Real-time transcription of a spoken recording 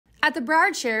At the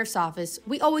Broward Sheriff's Office,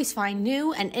 we always find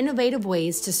new and innovative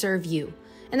ways to serve you.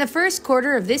 In the first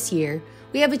quarter of this year,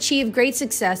 we have achieved great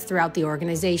success throughout the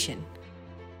organization.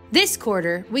 This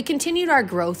quarter, we continued our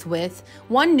growth with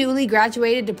 1 newly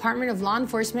graduated Department of Law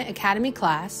Enforcement Academy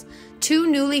class, 2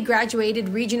 newly graduated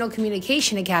Regional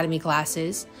Communication Academy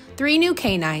classes, 3 new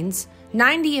canines,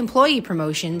 90 employee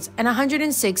promotions, and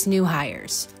 106 new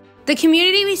hires. The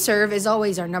community we serve is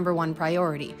always our #1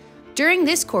 priority. During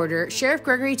this quarter, Sheriff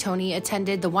Gregory Toney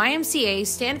attended the YMCA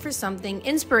Stand for Something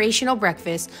inspirational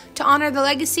breakfast to honor the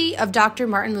legacy of Dr.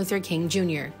 Martin Luther King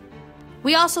Jr.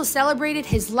 We also celebrated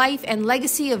his life and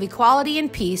legacy of equality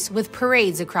and peace with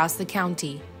parades across the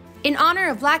county. In honor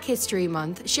of Black History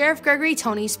Month, Sheriff Gregory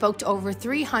Toney spoke to over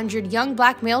 300 young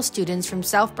Black male students from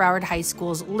South Broward High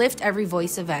School's Lift Every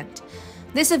Voice event.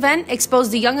 This event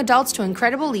exposed the young adults to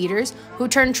incredible leaders who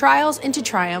turned trials into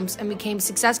triumphs and became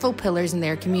successful pillars in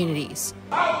their communities.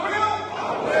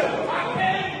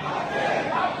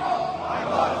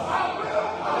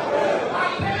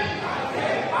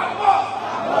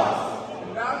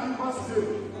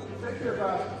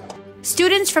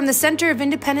 Students from the Center of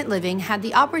Independent Living had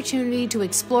the opportunity to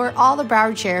explore all the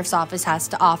Broward Sheriff's Office has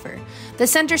to offer. The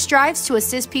center strives to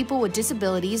assist people with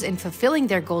disabilities in fulfilling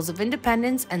their goals of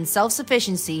independence and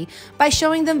self-sufficiency by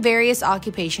showing them various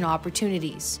occupational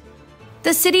opportunities.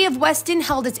 The City of Weston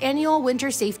held its annual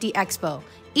Winter Safety Expo.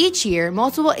 Each year,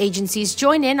 multiple agencies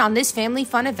join in on this family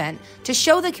fun event to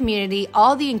show the community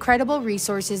all the incredible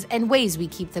resources and ways we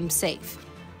keep them safe.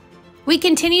 We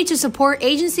continue to support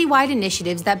agency-wide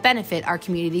initiatives that benefit our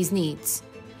community's needs.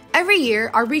 Every year,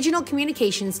 our regional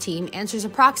communications team answers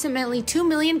approximately 2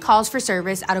 million calls for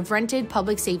service out of rented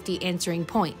public safety answering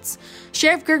points.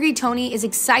 Sheriff Gregory Toney is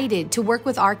excited to work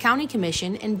with our county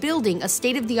commission in building a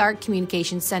state-of-the-art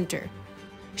communications center.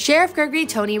 Sheriff Gregory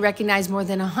Toney recognized more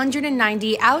than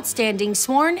 190 outstanding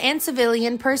sworn and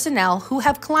civilian personnel who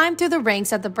have climbed through the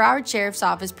ranks at the Broward Sheriff's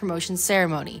Office promotion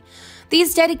ceremony.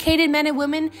 These dedicated men and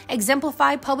women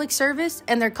exemplify public service,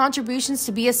 and their contributions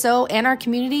to BSO and our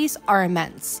communities are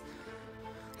immense.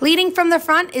 Leading from the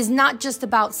front is not just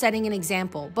about setting an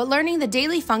example, but learning the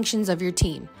daily functions of your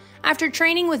team. After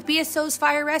training with BSO's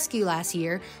fire rescue last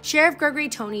year, Sheriff Gregory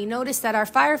Toney noticed that our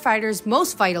firefighters'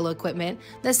 most vital equipment,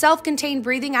 the self-contained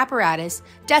breathing apparatus,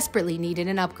 desperately needed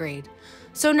an upgrade.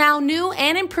 So now new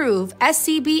and improved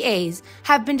SCBAs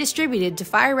have been distributed to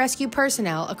fire rescue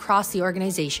personnel across the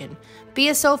organization.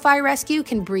 BSO Fire Rescue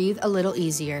can breathe a little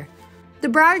easier. The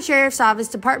Broward Sheriff's Office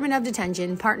Department of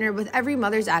Detention partnered with Every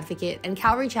Mother's Advocate and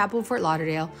Calvary Chapel, Fort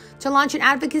Lauderdale to launch an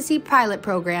advocacy pilot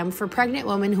program for pregnant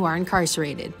women who are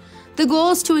incarcerated. The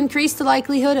goal is to increase the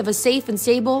likelihood of a safe and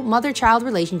stable mother-child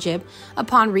relationship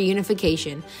upon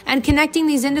reunification and connecting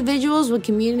these individuals with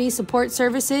community support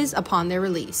services upon their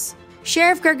release.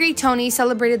 Sheriff Gregory Toney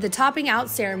celebrated the topping out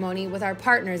ceremony with our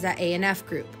partners at A&F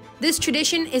Group. This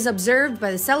tradition is observed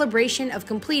by the celebration of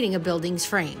completing a building's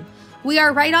frame. We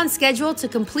are right on schedule to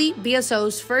complete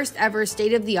BSO's first ever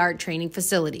state-of-the-art training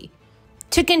facility.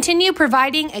 To continue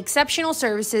providing exceptional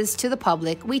services to the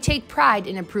public, we take pride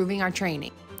in improving our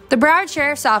training. The Broward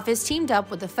Sheriff's Office teamed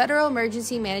up with the Federal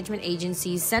Emergency Management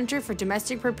Agency's Center for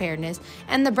Domestic Preparedness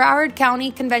and the Broward County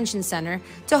Convention Center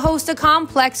to host a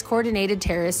complex coordinated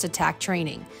terrorist attack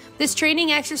training. This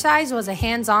training exercise was a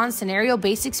hands-on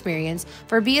scenario-based experience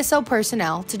for BSO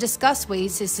personnel to discuss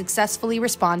ways to successfully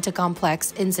respond to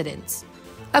complex incidents.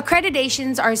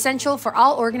 Accreditations are essential for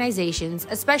all organizations,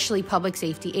 especially public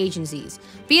safety agencies.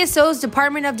 BSO's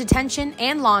Department of Detention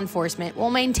and Law Enforcement will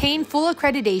maintain full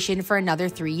accreditation for another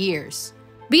 3 years.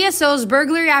 BSO's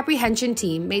burglary apprehension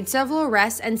team made several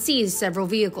arrests and seized several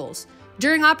vehicles.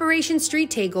 During Operation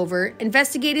Street Takeover,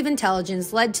 investigative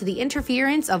intelligence led to the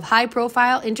interference of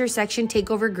high-profile intersection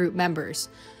takeover group members.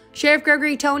 Sheriff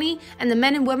Gregory Toney and the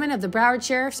men and women of the Broward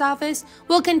Sheriff's Office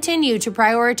will continue to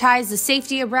prioritize the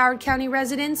safety of Broward County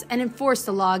residents and enforce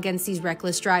the law against these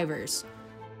reckless drivers.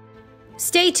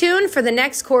 Stay tuned for the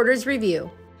next quarter's review.